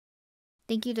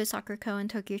Thank you to Soccer Co and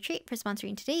Tokyo Treat for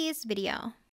sponsoring today's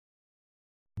video.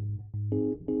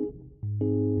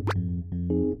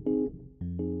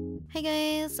 Hey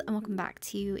guys, and welcome back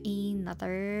to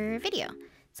another video.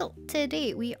 So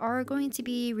today we are going to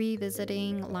be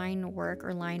revisiting line work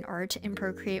or line art in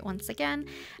Procreate once again.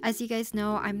 As you guys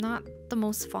know, I'm not the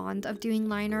most fond of doing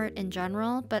line art in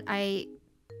general, but I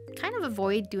kind of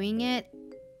avoid doing it,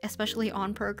 especially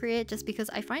on Procreate, just because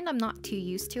I find I'm not too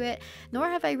used to it, nor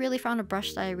have I really found a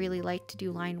brush that I really like to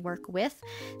do line work with.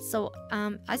 So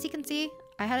as you can see,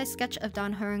 I had a sketch of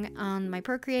Danhung on my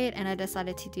Procreate, and I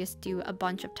decided to just do a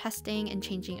bunch of testing and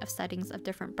changing of settings of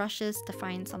different brushes to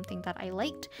find something that I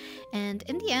liked. And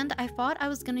in the end, I thought I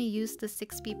was going to use the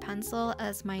 6B pencil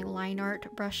as my line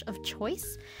art brush of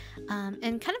choice. And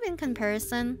kind of in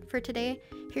comparison for today,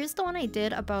 here's the one I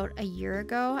did about a year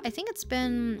ago. I think it's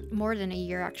been more than a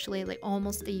year actually, like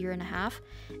almost a year and a half.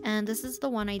 And this is the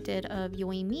one I did of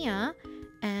Yoimiya,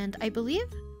 and I believe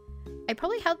I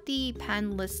probably have the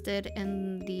pen listed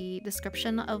in the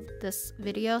description of this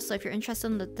video, so if you're interested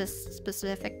in this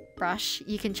specific brush,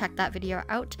 you can check that video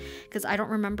out, because I don't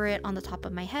remember it on the top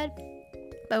of my head.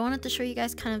 But I wanted to show you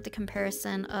guys kind of the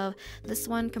comparison of this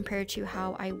one compared to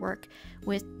how I work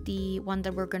with the one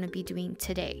that we're going to be doing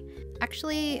today.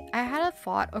 Actually, I had a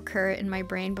thought occur in my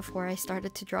brain before I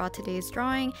started to draw today's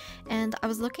drawing, and I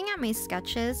was looking at my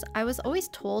sketches. I was always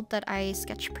told that I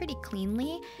sketch pretty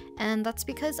cleanly, and that's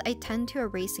because I tend to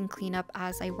erase and clean up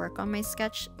as I work on my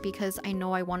sketch, because I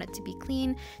know I want it to be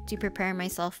clean to prepare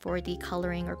myself for the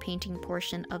coloring or painting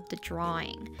portion of the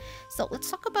drawing. So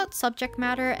let's talk about subject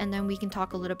matter, and then we can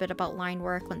talk a little bit about line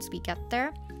work once we get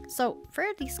there. So for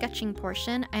the sketching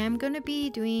portion, I am going to be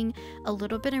doing a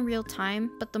little bit in real time,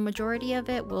 but the majority of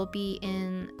it will be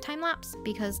in time-lapse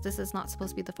because this is not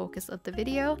supposed to be the focus of the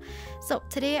video. So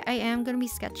today I am going to be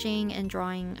sketching and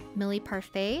drawing Millie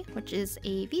Parfait, which is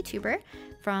a VTuber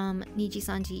from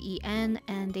Niji-san GEN,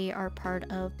 and they are part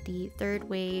of the third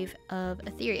wave of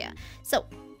Etheria. So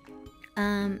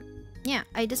yeah,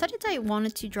 I decided I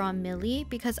wanted to draw Millie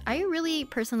because I really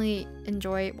personally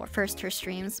enjoy, well, first her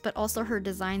streams, but also her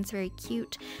design's very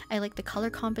cute. I like the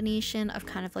color combination of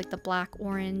kind of like the black,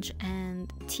 orange,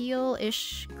 and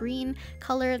teal-ish green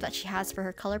color that she has for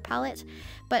her color palette.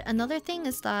 But another thing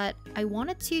is that I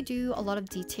wanted to do a lot of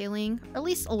detailing, or at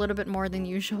least a little bit more than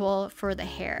usual, for the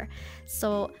hair.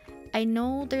 So I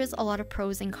know there's a lot of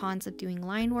pros and cons of doing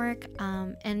line work,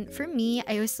 and for me,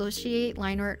 I associate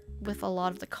line art with a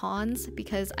lot of the cons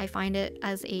because I find it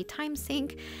as a time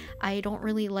sink. I don't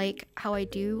really like how I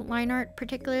do line art,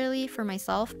 particularly for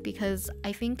myself, because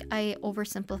I think I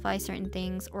oversimplify certain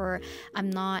things, or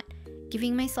I'm not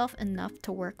giving myself enough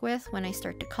to work with when I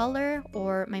start to color,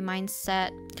 or my mindset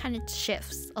kind of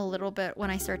shifts a little bit when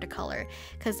I start to color,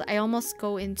 because I almost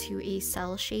go into a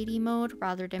cell shady mode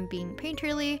rather than being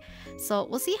painterly. So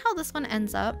we'll see how this one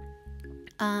ends up.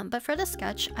 But for the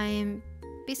sketch, I'm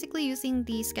basically using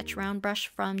the sketch round brush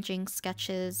from Jinx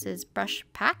Sketches' brush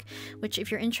pack, which if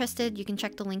you're interested, you can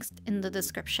check the links in the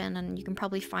description, and you can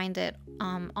probably find it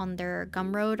on their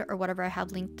Gumroad or whatever I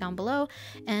have linked down below.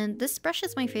 And this brush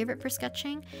is my favorite for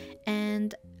sketching,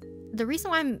 and the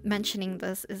reason why I'm mentioning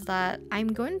this is that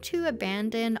I'm going to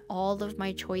abandon all of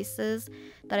my choices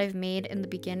that I've made in the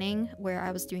beginning, where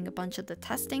I was doing a bunch of the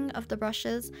testing of the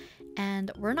brushes,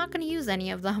 and we're not going to use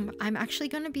any of them. I'm actually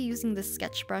going to be using the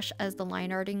sketch brush as the line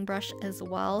arting brush as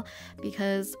well,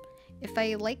 because if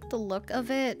I like the look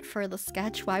of it for the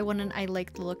sketch, why wouldn't I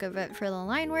like the look of it for the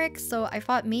line work? So I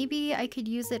thought maybe I could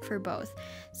use it for both.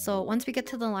 So once we get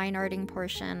to the line arting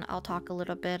portion, I'll talk a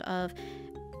little bit of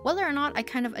whether or not I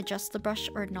kind of adjust the brush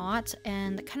or not,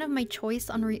 and kind of my choice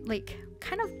on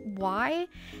kind of why.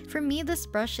 For me, this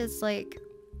brush is like,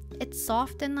 it's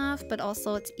soft enough, but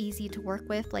also it's easy to work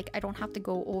with. Like, I don't have to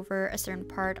go over a certain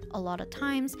part a lot of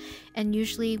times, and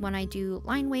usually when I do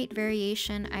line weight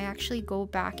variation, I actually go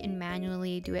back and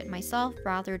manually do it myself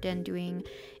rather than doing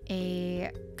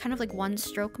a kind of like one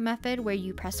stroke method where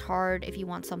you press hard if you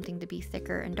want something to be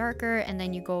thicker and darker, and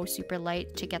then you go super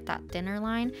light to get that thinner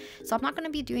line. So I'm not going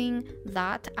to be doing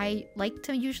that. I like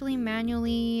to usually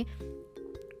manually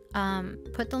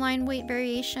put the line weight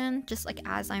variation just like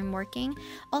as I'm working.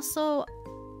 Also,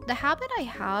 the habit I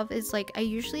have is like I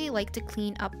usually like to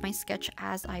clean up my sketch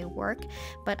as I work,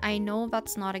 but I know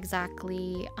that's not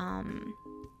exactly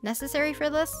necessary for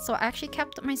this, so I actually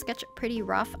kept my sketch pretty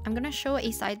rough. I'm gonna show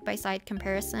a side-by-side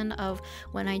comparison of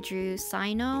when I drew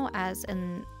Sino as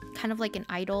an kind of like an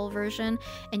idol version,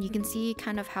 and you can see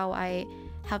kind of how I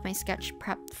have my sketch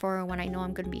prepped for when I know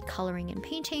I'm going to be coloring and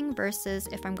painting versus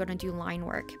if I'm going to do line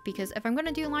work. Because if I'm going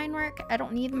to do line work, I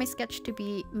don't need my sketch to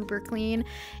be uber clean.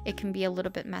 It can be a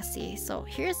little bit messy. So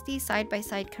here's the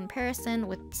side-by-side comparison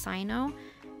with Sino.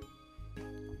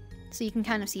 So you can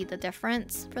kind of see the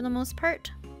difference for the most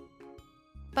part.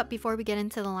 But before we get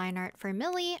into the line art for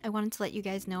Millie, I wanted to let you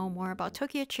guys know more about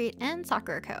Tokyo Treat and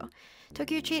Sakura Co.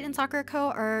 Tokyo Treat and Sakura Co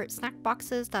are snack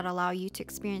boxes that allow you to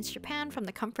experience Japan from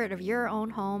the comfort of your own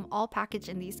home, all packaged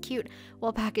in these cute,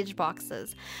 well-packaged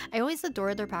boxes. I always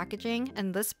adore their packaging,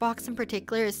 and this box in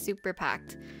particular is super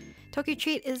packed. Tokyo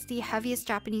Treat is the heaviest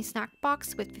Japanese snack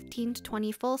box with 15 to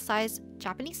 20 full-size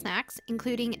Japanese snacks,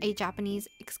 including a Japanese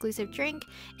exclusive drink,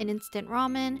 an instant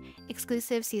ramen,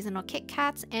 exclusive seasonal Kit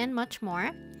Kats, and much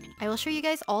more. I will show you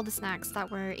guys all the snacks that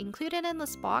were included in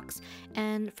this box,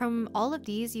 and from all of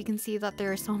these you can see that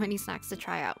there are so many snacks to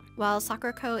try out. While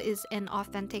Sakura Co is an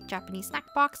authentic Japanese snack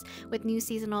box with new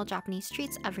seasonal Japanese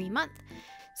treats every month.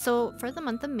 So for the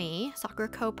month of May, Sakura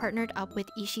Co partnered up with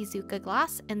Ishizuka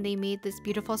Glass and they made this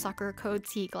beautiful Sakura Co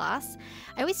tea glass.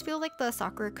 I always feel like the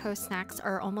Sakura Co snacks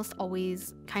are almost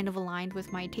always kind of aligned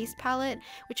with my taste palette,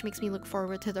 which makes me look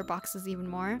forward to their boxes even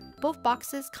more. Both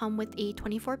boxes come with a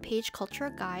 24-page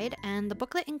cultural guide, and the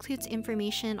booklet includes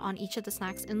information on each of the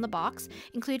snacks in the box,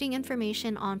 including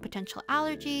information on potential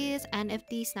allergies and if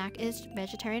the snack is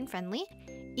vegetarian friendly.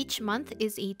 Each month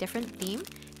is a different theme,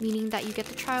 meaning that you get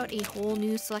to try out a whole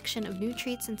new selection of new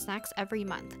treats and snacks every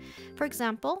month. For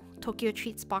example, Tokyo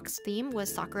Treats box theme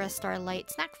was Sakura Starlight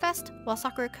Snack Fest, while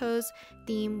Sakura Co's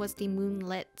theme was the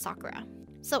Moonlit Sakura.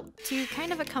 So to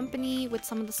kind of accompany with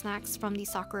some of the snacks from the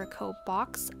Sakura Co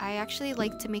box, I actually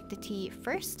like to make the tea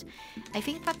first. I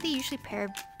think that they usually pair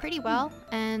pretty well,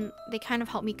 and they kind of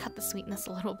help me cut the sweetness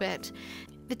a little bit.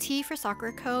 The tea for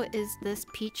Sakura Co is this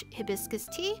peach hibiscus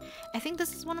tea. I think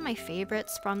this is one of my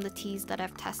favorites from the teas that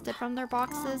I've tested from their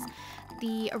boxes.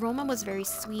 The aroma was very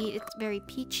sweet, it's very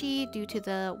peachy due to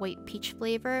the white peach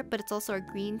flavor, but it's also a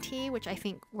green tea, which I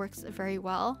think works very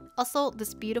well. Also,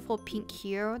 this beautiful pink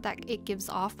hue that it gives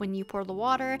off when you pour the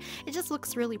water, it just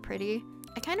looks really pretty.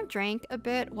 I kind of drank a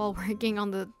bit while working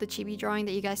on the chibi drawing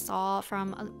that you guys saw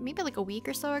from maybe like a week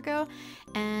or so ago,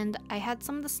 and I had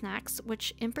some of the snacks,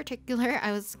 which in particular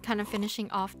I was kind of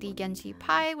finishing off the Genji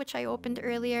pie, which I opened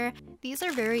earlier. These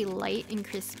are very light and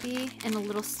crispy and a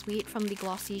little sweet from the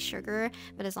glossy sugar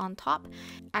that is on top.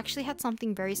 I actually had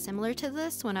something very similar to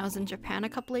this when I was in Japan a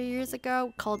couple of years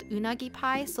ago called unagi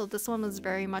pie, so this one was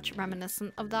very much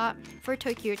reminiscent of that. For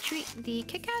Tokyo Treat, the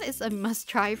Kit Kat is a must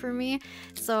try for me,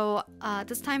 so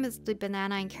this time is the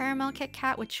banana and caramel Kit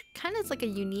Kat, which kind of is like a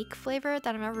unique flavor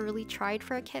that I've never really tried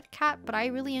for a Kit Kat, but I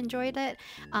really enjoyed it.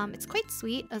 It's quite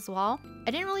sweet as well.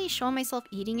 I didn't really show myself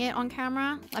eating it on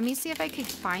camera. Let me see if I could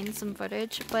find some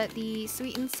footage, but the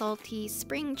sweet and salty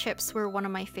spring chips were one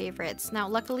of my favorites. Now,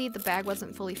 luckily the bag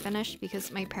wasn't fully finished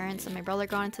because my parents and my brother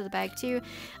got into the bag too.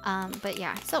 But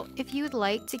yeah, so if you would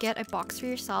like to get a box for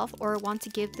yourself or want to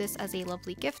give this as a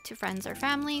lovely gift to friends or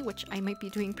family, which I might be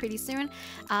doing pretty soon,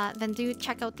 then do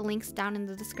check out the links down in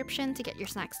the description to get your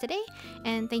snacks today.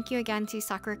 And thank you again to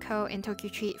Sakura Co and Tokyo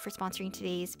Treat for sponsoring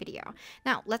today's video.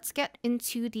 Now let's get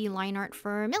into the line art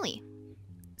for Millie.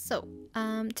 So,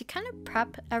 to kind of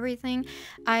prep everything,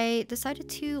 I decided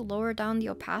to lower down the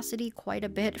opacity quite a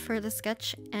bit for the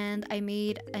sketch, and I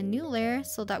made a new layer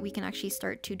so that we can actually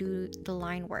start to do the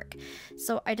line work.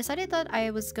 So I decided that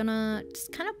I was gonna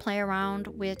just kind of play around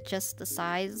with just the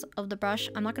size of the brush.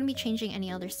 I'm not gonna be changing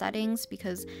any other settings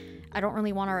because I don't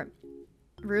really want to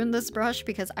ruin this brush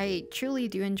because I truly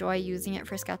do enjoy using it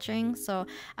for sketching. So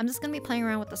I'm just gonna be playing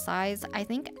around with the size. I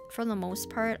think for the most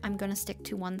part I'm gonna stick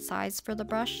to one size for the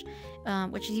brush,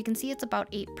 which as you can see it's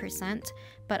about 8%,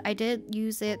 but I did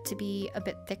use it to be a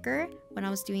bit thicker when I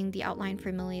was doing the outline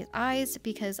for Millie's eyes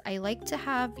because I like to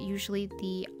have usually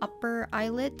the upper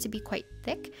eyelid to be quite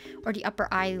thick, or the upper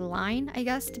eye line I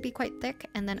guess to be quite thick,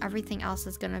 and then everything else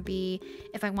is gonna be,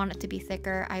 if I want it to be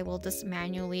thicker, I will just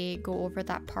manually go over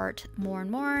that part more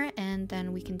and more, and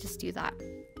then we can just do that.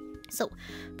 So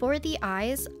for the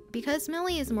eyes, because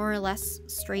Millie is more or less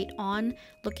straight on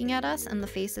looking at us and the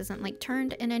face isn't like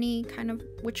turned in any kind of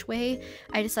which way,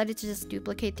 I decided to just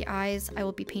duplicate the eyes. I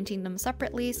will be painting them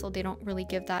separately so they don't really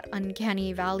give that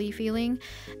uncanny valley feeling.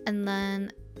 And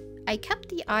then I kept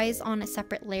the eyes on a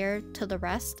separate layer to the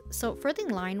rest. So for the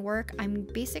line work, I'm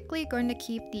basically going to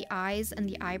keep the eyes and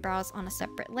the eyebrows on a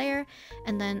separate layer,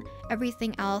 and then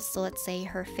everything else, so let's say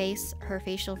her face, her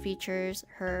facial features,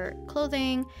 her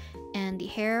clothing, and the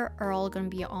hair are all going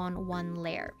to be on one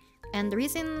layer. And the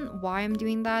reason why I'm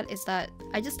doing that is that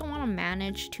I just don't want to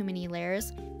manage too many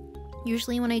layers.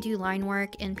 Usually when I do line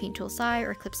work in Paint Tool SAI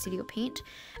or Clip Studio Paint,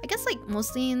 I guess like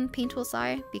mostly in Paint Tool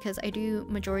SAI because I do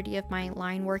majority of my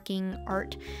line working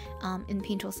art in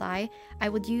Paint Tool SAI, I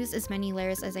would use as many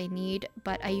layers as I need,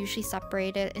 but I usually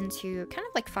separate it into kind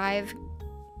of like 5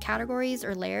 categories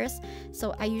or layers.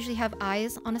 So I usually have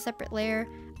eyes on a separate layer,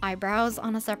 eyebrows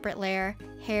on a separate layer,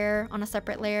 hair on a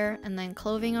separate layer, and then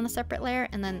clothing on a separate layer,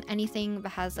 and then anything that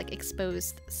has like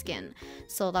exposed skin.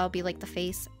 So that'll be like the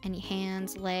face, any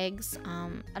hands, legs,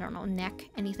 I don't know, neck,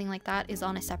 anything like that is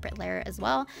on a separate layer as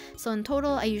well. So in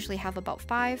total, I usually have about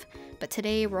 5, but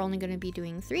today we're only going to be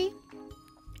doing 3.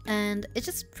 And it's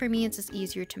just, for me, it's just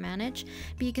easier to manage.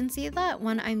 But you can see that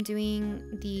when I'm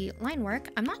doing the line work,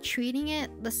 I'm not treating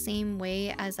it the same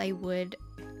way as I would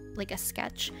like a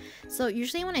sketch. So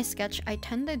usually when I sketch, I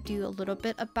tend to do a little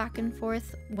bit of back and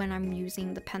forth when I'm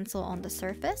using the pencil on the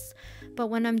surface. But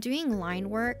when I'm doing line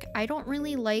work, I don't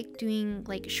really like doing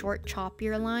like short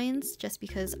choppier lines just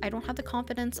because I don't have the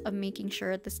confidence of making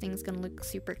sure this thing's gonna look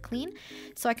super clean.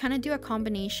 So I kind of do a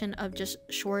combination of just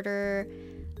shorter,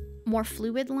 more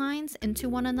fluid lines into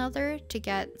one another to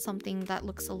get something that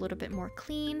looks a little bit more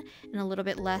clean and a little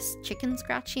bit less chicken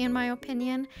scratchy in my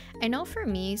opinion. I know for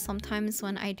me, sometimes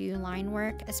when I do line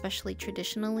work, especially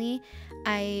traditionally,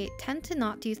 I tend to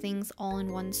not do things all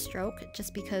in one stroke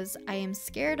just because I am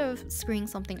scared of screwing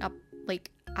something up like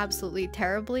absolutely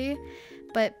terribly.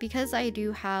 But because I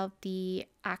do have the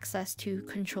access to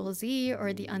Control Z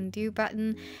or the undo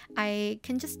button, I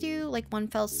can just do like one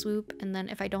fell swoop, and then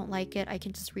if I don't like it, I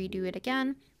can just redo it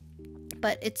again.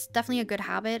 But it's definitely a good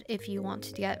habit if you want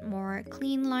to get more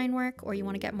clean line work or you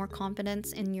want to get more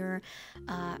confidence in your,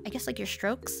 I guess like your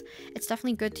strokes. It's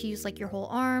definitely good to use like your whole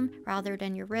arm rather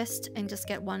than your wrist and just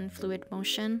get one fluid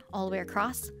motion all the way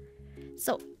across.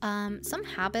 So some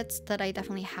habits that I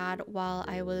definitely had while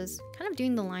I was kind of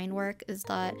doing the line work is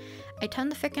that I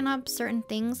tend to thicken up certain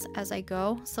things as I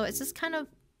go. So it's just kind of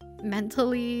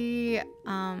mentally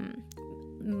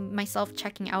myself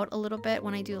checking out a little bit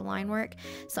when I do the line work.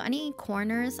 So any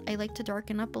corners I like to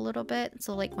darken up a little bit.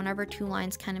 So like whenever 2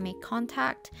 lines kind of make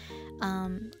contact,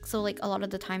 so like a lot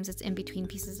of the times it's in between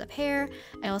pieces of hair.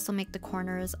 I also make the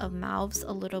corners of mouths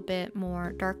a little bit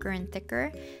more darker and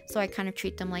thicker, so I kind of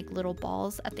treat them like little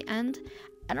balls at the end.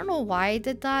 I don't know why I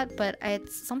did that, but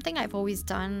it's something I've always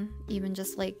done, even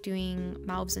just like doing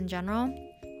mouths in general.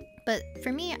 But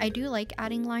for me, I do like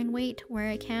adding line weight where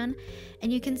I can,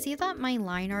 and you can see that my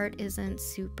line art isn't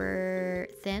super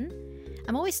thin.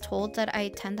 I'm always told that I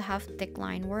tend to have thick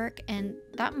line work, and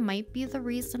that might be the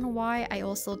reason why I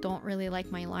also don't really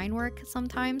like my line work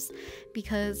sometimes,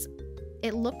 because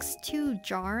it looks too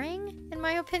jarring in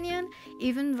my opinion,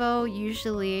 even though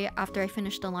usually after I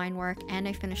finish the line work and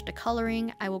I finish the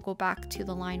coloring, I will go back to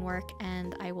the line work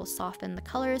and I will soften the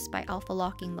colors by alpha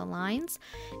locking the lines,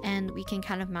 and we can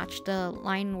kind of match the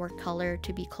line work color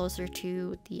to be closer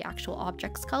to the actual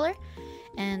object's color,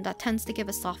 and that tends to give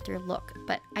a softer look.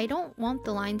 But I don't want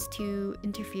the lines to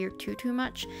interfere too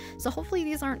much, so hopefully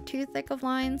these aren't too thick of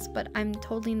lines. But I'm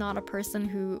totally not a person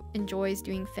who enjoys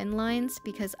doing thin lines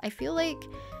because I feel like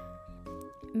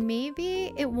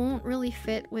maybe it won't really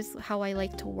fit with how I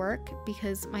like to work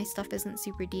because my stuff isn't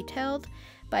super detailed.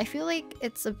 But I feel like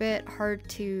it's a bit hard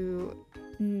to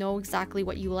know exactly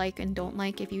what you like and don't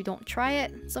like if you don't try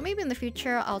it. So maybe in the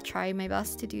future I'll try my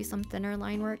best to do some thinner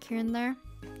line work here and there.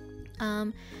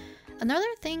 Another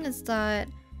thing is that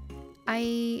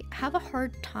I have a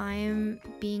hard time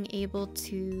being able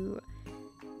to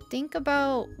think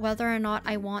about whether or not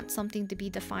I want something to be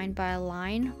defined by a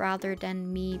line rather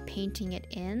than me painting it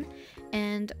in.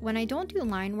 And when I don't do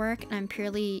line work and I'm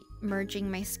purely merging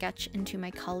my sketch into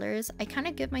my colors, I kind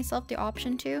of give myself the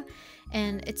option to,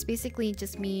 and it's basically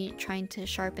just me trying to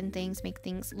sharpen things, make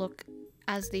things look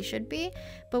as they should be.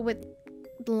 But with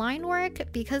line work,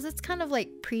 because it's kind of like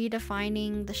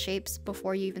predefining the shapes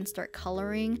before you even start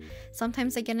coloring,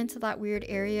 sometimes I get into that weird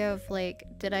area of like,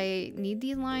 did I need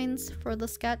these lines for the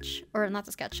sketch, or not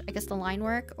the sketch, I guess the line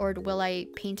work, or will I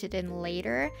paint it in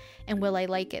later and will I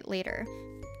like it later?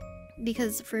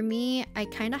 Because for me, I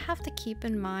kind of have to keep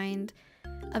in mind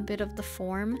a bit of the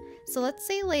form. So let's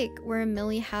say like where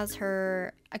Millie has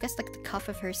her, I guess like the cuff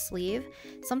of her sleeve,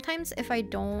 sometimes if I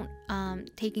don't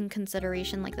take in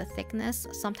consideration like the thickness,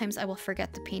 sometimes I will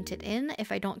forget to paint it in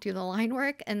if I don't do the line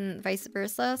work, and vice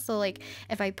versa. So like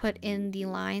if I put in the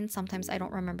line, sometimes I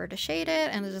don't remember to shade it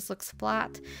and it just looks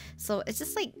flat. So it's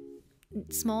just like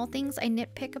small things I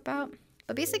nitpick about.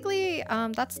 But basically,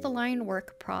 that's the line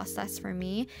work process for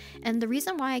me. And the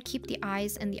reason why I keep the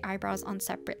eyes and the eyebrows on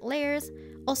separate layers.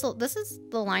 Also, this is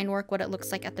the line work, what it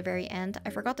looks like at the very end. I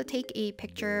forgot to take a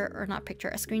picture, or not picture,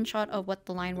 a screenshot of what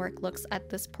the line work looks at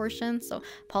this portion. So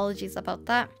apologies about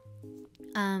that.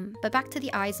 But back to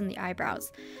the eyes and the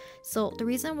eyebrows. So the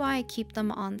reason why I keep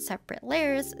them on separate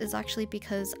layers is actually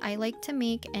because I like to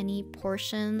make any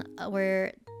portion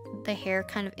where the hair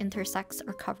kind of intersects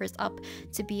or covers up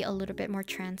to be a little bit more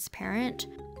transparent.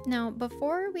 Now,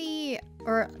 before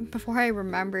I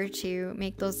remember to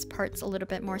make those parts a little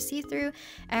bit more see-through,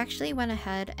 I actually went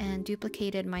ahead and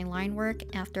duplicated my line work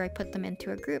after I put them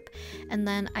into a group, and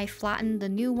then I flattened the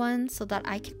new one so that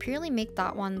I could purely make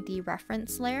that one the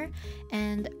reference layer.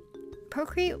 And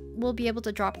Procreate will be able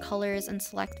to drop colors and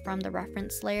select from the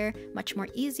reference layer much more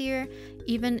easier,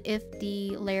 even if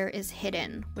the layer is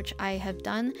hidden, which I have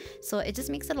done. So it just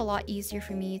makes it a lot easier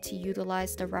for me to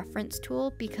utilize the reference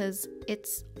tool because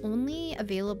it's only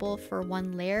available for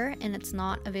one layer and it's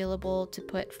not available to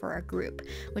put for a group,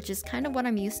 which is kind of what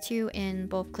I'm used to in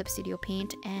both Clip Studio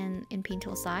Paint and in Paint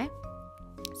Tool SAI.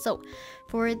 So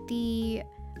for the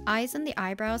eyes and the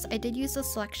eyebrows, I did use the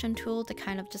selection tool to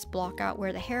kind of just block out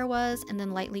where the hair was and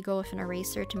then lightly go with an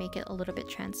eraser to make it a little bit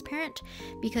transparent,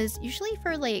 because usually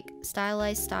for like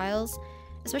stylized styles,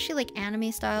 especially like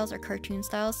anime styles or cartoon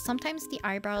styles, sometimes the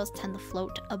eyebrows tend to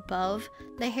float above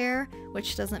the hair,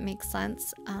 which doesn't make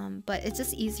sense, but it's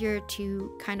just easier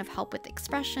to kind of help with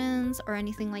expressions or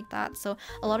anything like that. So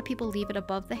a lot of people leave it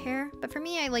above the hair, but for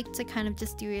me I like to kind of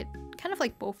just do it kind of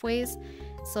like both ways.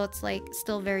 So it's like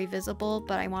still very visible,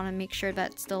 but I want to make sure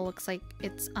that it still looks like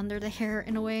it's under the hair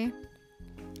in a way.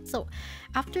 So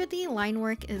after the line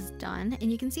work is done,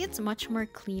 and you can see it's much more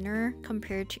cleaner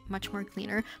compared to much more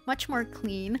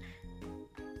clean.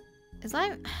 Is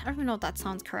that, I don't even know if that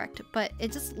sounds correct, but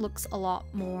it just looks a lot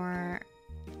more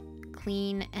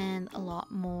clean and a lot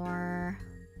more,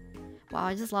 wow,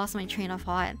 I just lost my train of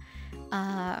thought.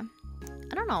 I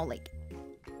don't know, like,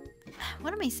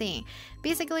 what am I saying?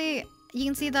 Basically, you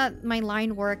can see that my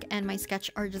line work and my sketch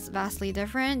are just vastly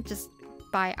different, just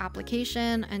by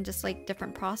application and just like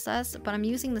different process, but I'm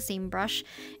using the same brush.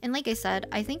 And like I said,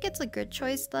 I think it's a good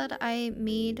choice that I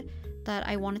made, that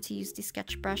I wanted to use the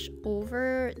sketch brush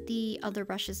over the other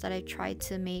brushes that I tried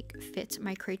to make fit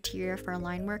my criteria for a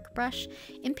line work brush.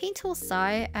 In Paint Tool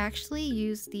SAI, I actually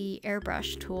use the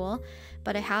airbrush tool,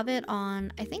 but I have it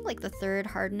on, I think like the 3rd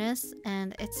hardness,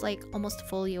 and it's like almost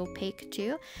fully opaque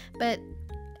too. But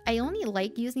I only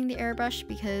like using the airbrush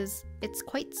because it's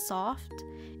quite soft,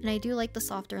 and I do like the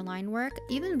softer line work,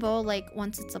 even though like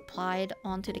once it's applied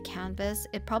onto the canvas,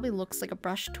 it probably looks like a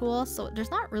brush tool, so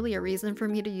there's not really a reason for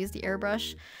me to use the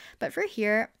airbrush. But for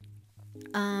here,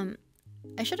 I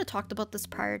should have talked about this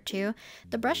prior too.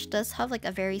 The brush does have like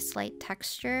a very slight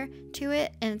texture to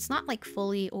it, and it's not like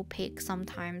fully opaque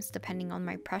sometimes depending on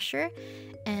my pressure.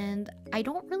 And I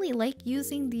don't really like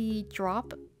using the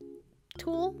drop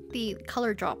tool, the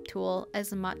color drop tool,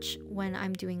 as much when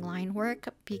I'm doing line work,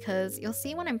 because you'll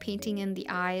see when I'm painting in the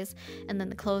eyes and then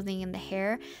the clothing and the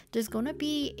hair, there's going to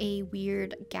be a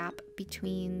weird gap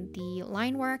between the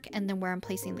line work and then where I'm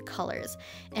placing the colors.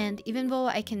 And even though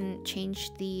I can change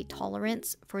the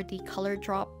tolerance for the color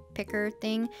drop picker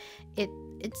thing, it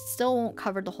still won't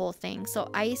cover the whole thing. So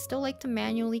I still like to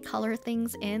manually color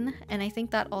things in, and I think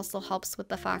that also helps with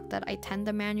the fact that I tend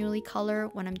to manually color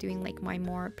when I'm doing like my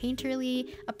more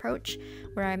painterly approach,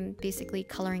 where I'm basically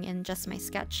coloring in just my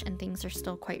sketch and things are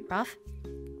still quite rough.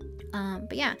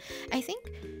 But yeah, I think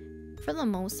for the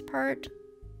most part,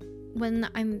 when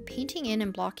I'm painting in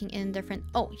and blocking in different,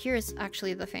 oh, here's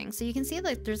actually the thing. So you can see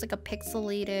that there's like a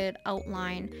pixelated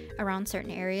outline around certain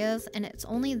areas, and it's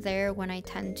only there when I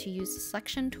tend to use the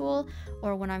selection tool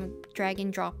or when I'm drag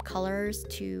and drop colors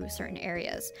to certain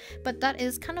areas. But that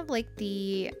is kind of like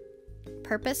the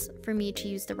purpose for me to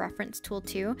use the reference tool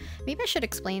too. Maybe I should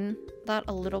explain that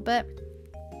a little bit.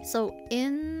 So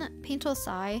in Paint Tool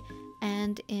SAI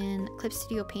and in Clip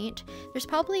Studio Paint, there's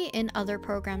probably in other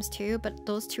programs too, but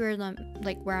those two are the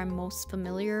like where I'm most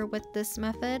familiar with this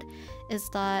method, is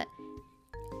that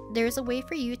there's a way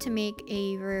for you to make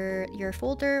your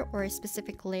folder or a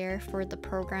specific layer for the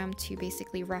program to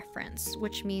basically reference,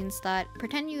 which means that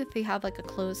if you have like a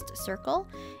closed circle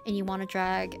and you want to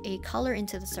drag a color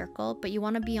into the circle, but you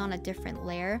want to be on a different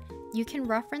layer, you can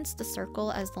reference the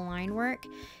circle as the line work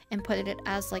and put it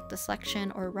as like the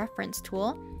selection or reference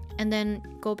tool, and then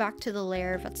go back to the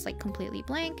layer that's like completely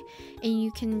blank, and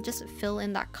you can just fill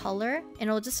in that color and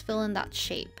it'll just fill in that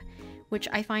shape, which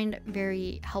I find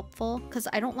very helpful because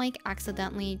I don't like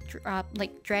accidentally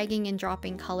like dragging and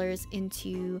dropping colors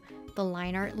into the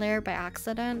line art layer by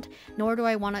accident, nor do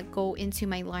I want to go into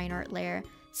my line art layer,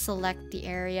 select the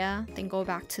area, then go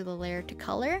back to the layer to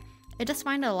color. I just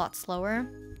find it a lot slower.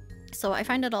 So I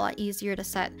find it a lot easier to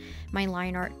set my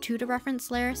line art to the reference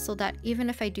layer, so that even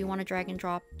if I do want to drag and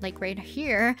drop, like right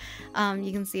here,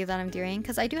 you can see that I'm doing,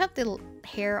 because I do have the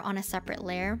hair on a separate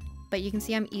layer, but you can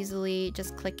see I'm easily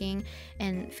just clicking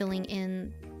and filling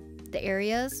in the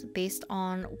areas based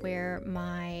on where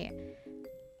my,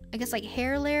 I guess, like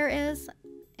hair layer is.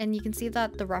 And you can see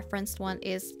that the referenced one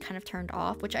is kind of turned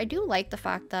off, which I do like the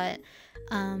fact that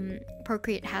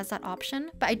Procreate has that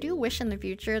option. But I do wish in the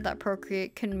future that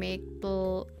Procreate can make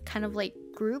the kind of like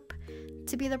group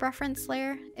to be the reference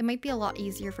layer. It might be a lot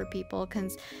easier for people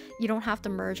because you don't have to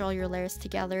merge all your layers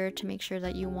together to make sure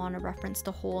that you want to reference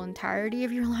the whole entirety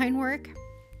of your line work.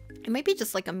 It might be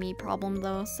just like a me problem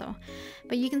though, so.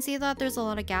 But you can see that there's a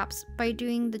lot of gaps by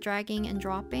doing the dragging and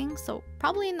dropping, so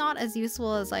probably not as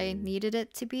useful as I needed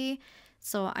it to be.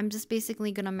 So I'm just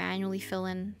basically gonna manually fill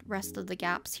in rest of the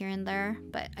gaps here and there.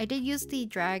 But I did use the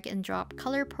drag and drop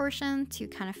color portion to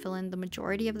kind of fill in the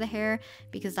majority of the hair,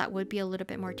 because that would be a little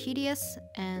bit more tedious.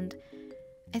 And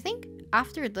I think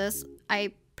after this,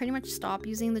 I pretty much stopped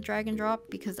using the drag and drop,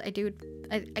 because I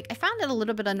found it a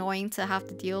little bit annoying to have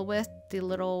to deal with the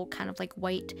little kind of like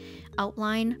white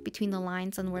outline between the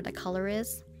lines and where the color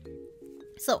is.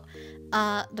 So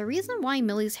the reason why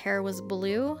Millie's hair was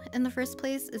blue in the first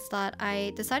place is that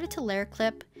I decided to layer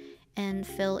clip and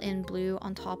fill in blue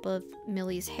on top of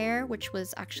Millie's hair, which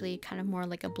was actually kind of more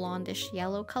like a blondish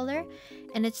yellow color.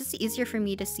 And it's just easier for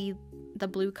me to see the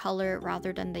blue color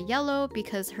rather than the yellow,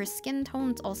 because her skin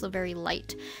tone is also very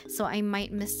light, so I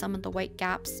might miss some of the white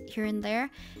gaps here and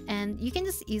there. And you can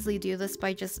just easily do this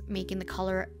by just making the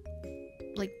color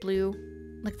like blue,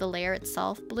 like the layer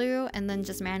itself blue, and then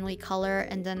just manually color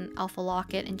and then alpha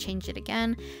lock it and change it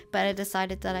again. But I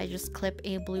decided that I just clip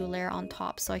a blue layer on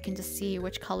top so I can just see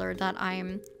which color that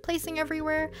I'm placing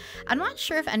everywhere. I'm not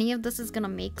sure if any of this is gonna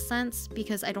make sense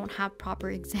because I don't have proper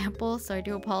examples, so I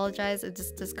do apologize. It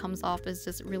just comes off as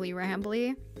just really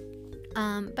rambly.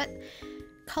 But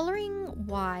coloring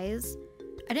wise,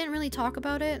 I didn't really talk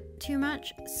about it too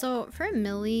much. So for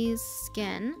Millie's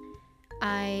skin,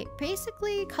 I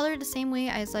basically colored the same way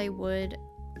as I would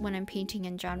when I'm painting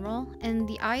in general. And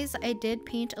the eyes I did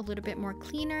paint a little bit more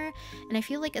cleaner, and I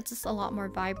feel like it's just a lot more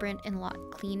vibrant and a lot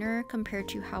cleaner compared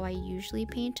to how I usually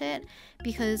paint it,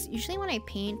 because usually when I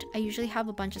paint, I usually have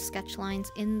a bunch of sketch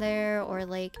lines in there, or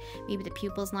like maybe the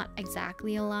pupil's not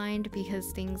exactly aligned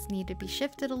because things need to be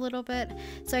shifted a little bit.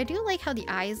 So I do like how the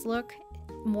eyes look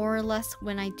more or less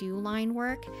when I do line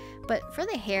work. But for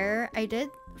the hair, I did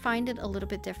find it a little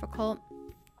bit difficult.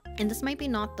 And this might be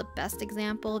not the best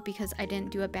example because I didn't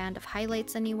do a band of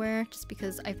highlights anywhere, just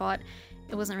because I thought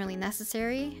it wasn't really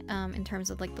necessary in terms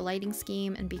of like the lighting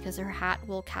scheme, and because her hat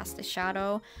will cast a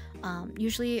shadow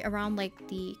usually around like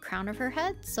the crown of her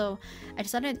head. So I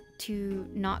decided to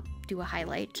not do a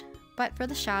highlight. But for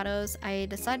the shadows, I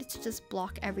decided to just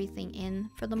block everything in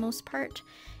for the most part.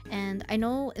 And I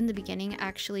know in the beginning I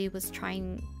actually was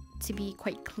trying to be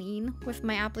quite clean with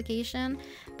my application,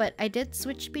 but I did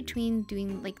switch between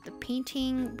doing like the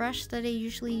painting brush that I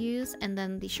usually use and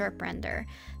then the sharp render,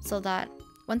 so that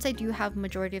once I do have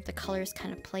majority of the colors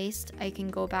kind of placed, I can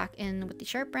go back in with the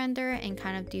sharp render and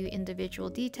kind of do individual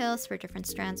details for different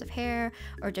strands of hair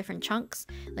or different chunks,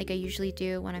 like I usually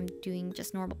do when I'm doing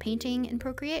just normal painting in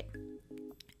Procreate.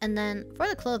 And then for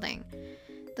the clothing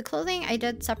I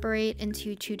did separate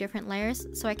into two different layers.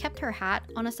 So I kept her hat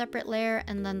on a separate layer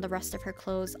and then the rest of her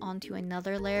clothes onto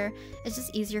another layer. It's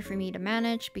just easier for me to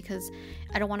manage because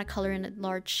I don't want to color in a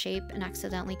large shape and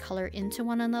accidentally color into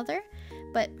one another.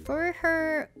 But for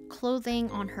her clothing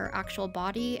on her actual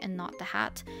body and not the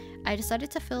hat, I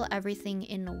decided to fill everything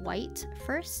in white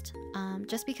first,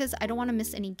 just because I don't want to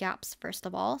miss any gaps first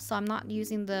of all. So I'm not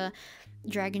using the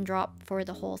drag and drop for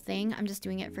the whole thing. I'm just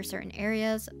doing it for certain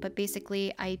areas, but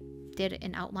basically I did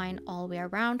an outline all the way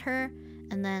around her,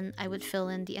 and then I would fill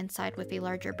in the inside with a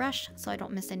larger brush so I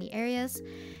don't miss any areas.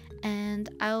 And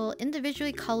I'll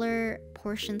individually color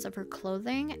portions of her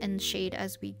clothing and shade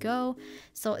as we go.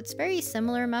 So it's very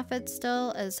similar method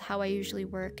still as how I usually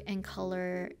work and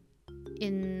color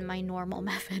in my normal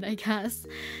method, I guess.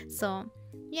 So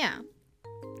yeah,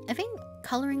 I think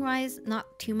coloring wise, not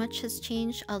too much has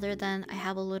changed other than I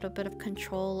have a little bit of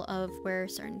control of where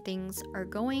certain things are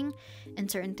going and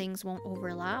certain things won't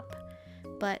overlap.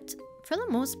 But for the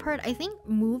most part, I think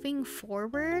moving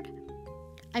forward,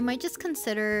 I might just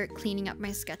consider cleaning up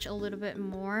my sketch a little bit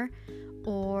more,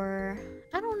 or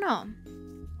I don't know.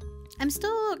 I'm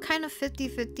still kind of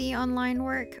 50-50 on line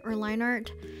work or line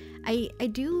art. I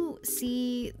do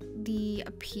see the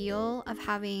appeal of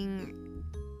having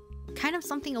kind of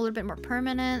something a little bit more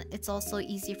permanent. It's also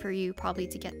easy for you probably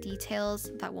to get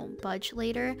details that won't budge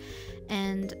later.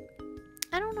 And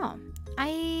I don't know.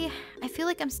 I feel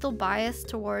like I'm still biased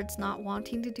towards not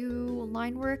wanting to do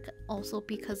line work, also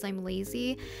because I'm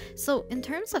lazy. So in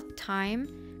terms of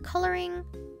time, coloring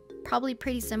probably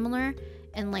pretty similar,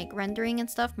 and like rendering and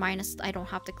stuff, minus I don't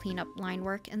have to clean up line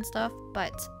work and stuff.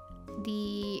 But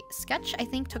the sketch I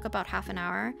think took about half an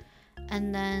hour,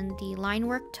 and then the line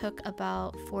work took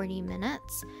about 40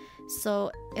 minutes.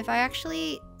 So if I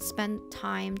actually spent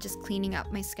time just cleaning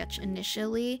up my sketch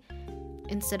initially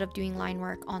instead of doing line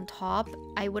work on top,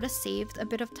 I would have saved a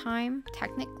bit of time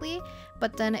technically,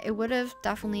 but then it would have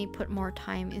definitely put more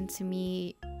time into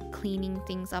me cleaning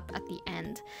things up at the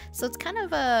end. So it's kind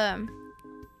of a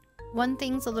one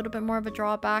thing's a little bit more of a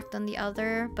drawback than the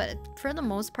other, but for the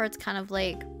most part it's kind of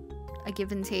like a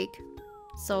give and take.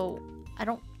 So I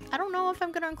don't know if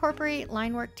I'm gonna incorporate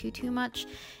line work too much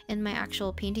in my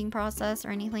actual painting process or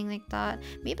anything like that.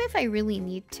 Maybe if I really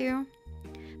need to.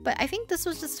 But I think this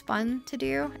was just fun to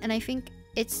do, and I think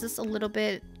it's just a little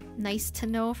bit nice to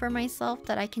know for myself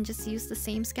that I can just use the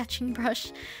same sketching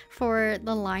brush for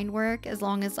the line work as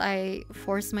long as I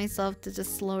force myself to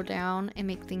just slow down and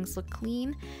make things look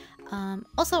clean.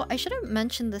 Also, I should have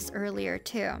mentioned this earlier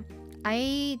too.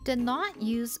 I did not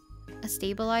use a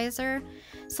stabilizer,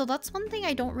 so that's one thing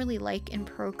I don't really like in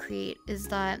Procreate, is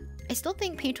that I still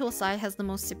think Paint Tool Side has the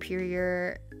most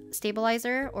superior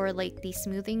stabilizer, or like the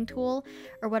smoothing tool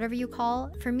or whatever you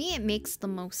call. For me, it makes the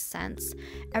most sense.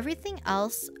 Everything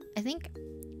else, I think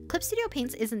Clip Studio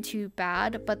Paints isn't too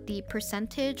bad, but the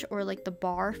percentage or like the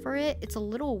bar for it, it's a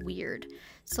little weird.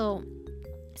 So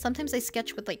sometimes I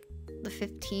sketch with like the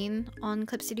 15 on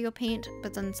Clip Studio Paint,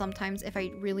 but then sometimes if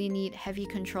I really need heavy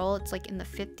control, it's like in the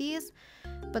 50s.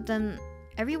 But then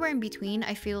everywhere in between,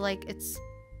 I feel like it's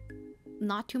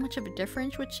not too much of a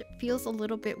difference, which feels a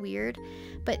little bit weird.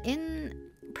 But in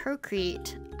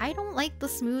Procreate, I don't like the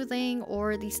smoothing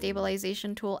or the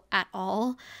stabilization tool at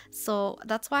all, so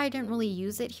that's why I didn't really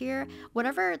use it here.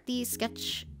 Whatever the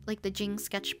sketch, like the Jing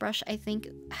sketch brush, I think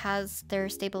has their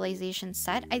stabilization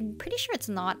set. I'm pretty sure it's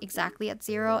not exactly at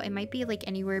 0. It might be like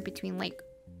anywhere between like,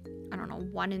 I don't know,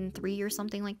 1 and 3 or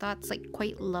something like that. It's like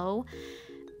quite low.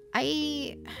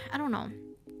 I don't know.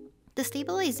 The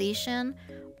stabilization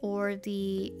or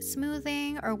the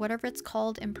smoothing or whatever it's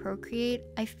called in Procreate,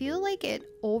 I feel like it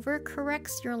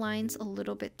overcorrects your lines a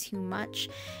little bit too much.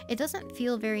 It doesn't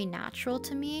feel very natural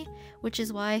to me, which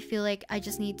is why I feel like I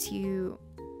just need to,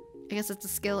 I guess it's a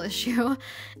skill issue.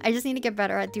 I just need to get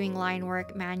better at doing line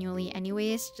work manually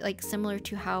anyways, like similar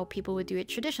to how people would do it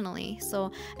traditionally.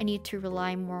 So I need to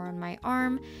rely more on my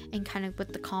arm and kind of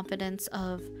with the confidence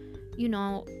of, you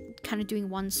know, kind of doing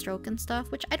one stroke and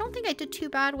stuff, which I don't think I did too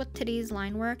bad with today's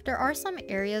line work. There are some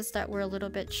areas that were a little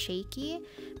bit shaky,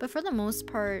 but for the most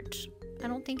part, I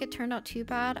don't think it turned out too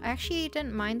bad. I actually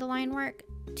didn't mind the line work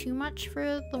too much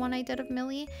for the one I did of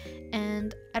Millie,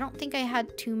 and I don't think I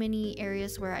had too many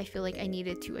areas where I feel like I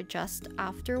needed to adjust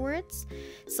afterwards.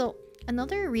 So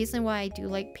another reason why I do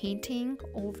like painting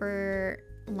over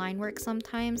line work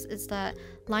sometimes is that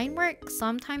line work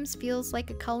sometimes feels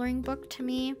like a coloring book to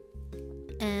me,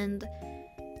 and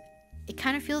it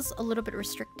kind of feels a little bit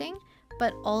restricting,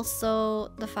 but also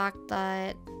the fact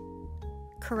that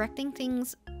correcting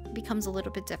things becomes a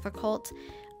little bit difficult.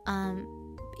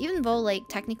 Even though like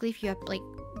technically if you have like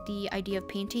the idea of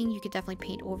painting, you could definitely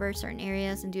paint over certain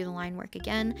areas and do the line work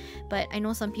again, but I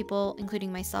know some people,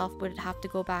 including myself, would have to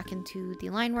go back into the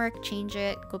line work, change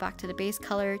it, go back to the base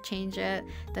color, change it,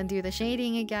 then do the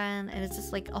shading again, and it's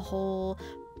just like a whole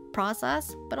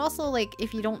process. But also, like,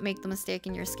 if you don't make the mistake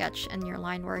in your sketch and your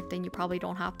line work, then you probably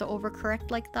don't have to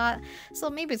overcorrect like that. So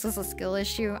maybe it's just a skill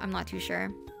issue, I'm not too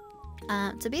sure.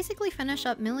 To basically finish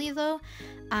up Millie though,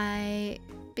 I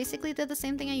basically did the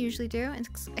same thing I usually do,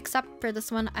 except for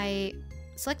this one I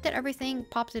selected everything,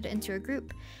 popped it into a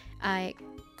group, I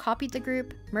copied the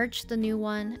group, merged the new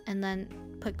one, and then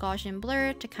put Gaussian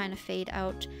blur to kind of fade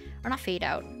out, or not fade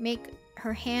out, make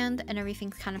her hand and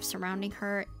everything kind of surrounding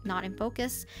her not in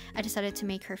focus. I decided to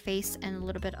make her face and a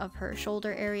little bit of her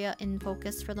shoulder area in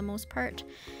focus for the most part.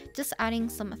 Just adding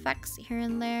some effects here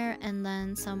and there, and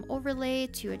then some overlay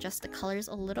to adjust the colors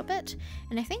a little bit.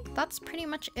 And I think that's pretty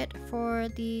much it for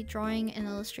the drawing and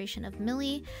illustration of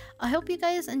Millie. I hope you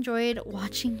guys enjoyed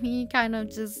watching me kind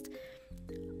of just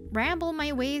ramble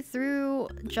my way through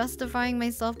justifying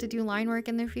myself to do line work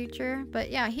in the future. But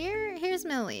yeah, here's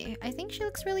Millie. I think she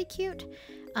looks really cute,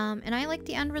 and I like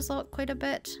the end result quite a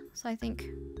bit, so I think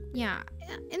yeah,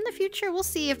 in the future, we'll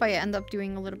see if I end up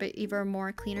doing a little bit either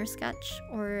more cleaner sketch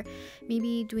or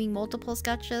maybe doing multiple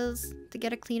sketches to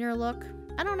get a cleaner look.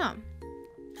 I don't know.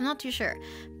 I'm not too sure.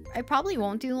 I probably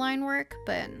won't do line work,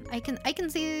 but I can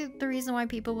see the reason why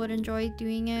people would enjoy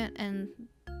doing it and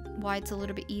why it's a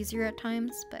little bit easier at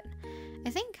times. But I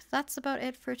think that's about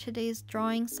it for today's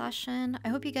drawing session. I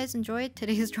hope you guys enjoyed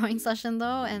today's drawing session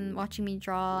though, and watching me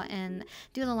draw and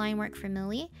do the line work for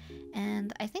Millie.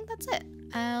 And I think that's it.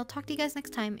 I'll talk to you guys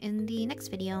next time in the next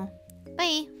video.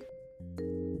 Bye!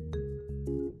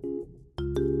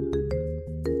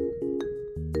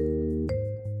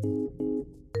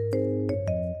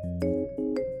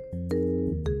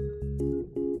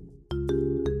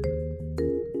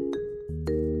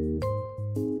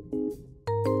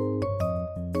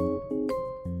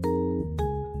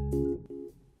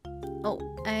 Oh,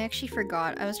 I actually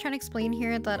forgot. I was trying to explain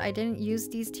here that I didn't use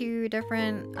these two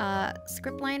different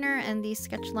script liner and the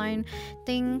sketch line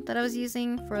thing that I was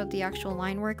using for the actual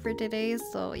line work for today.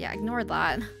 So yeah, ignore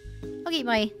that. Okay,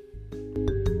 bye.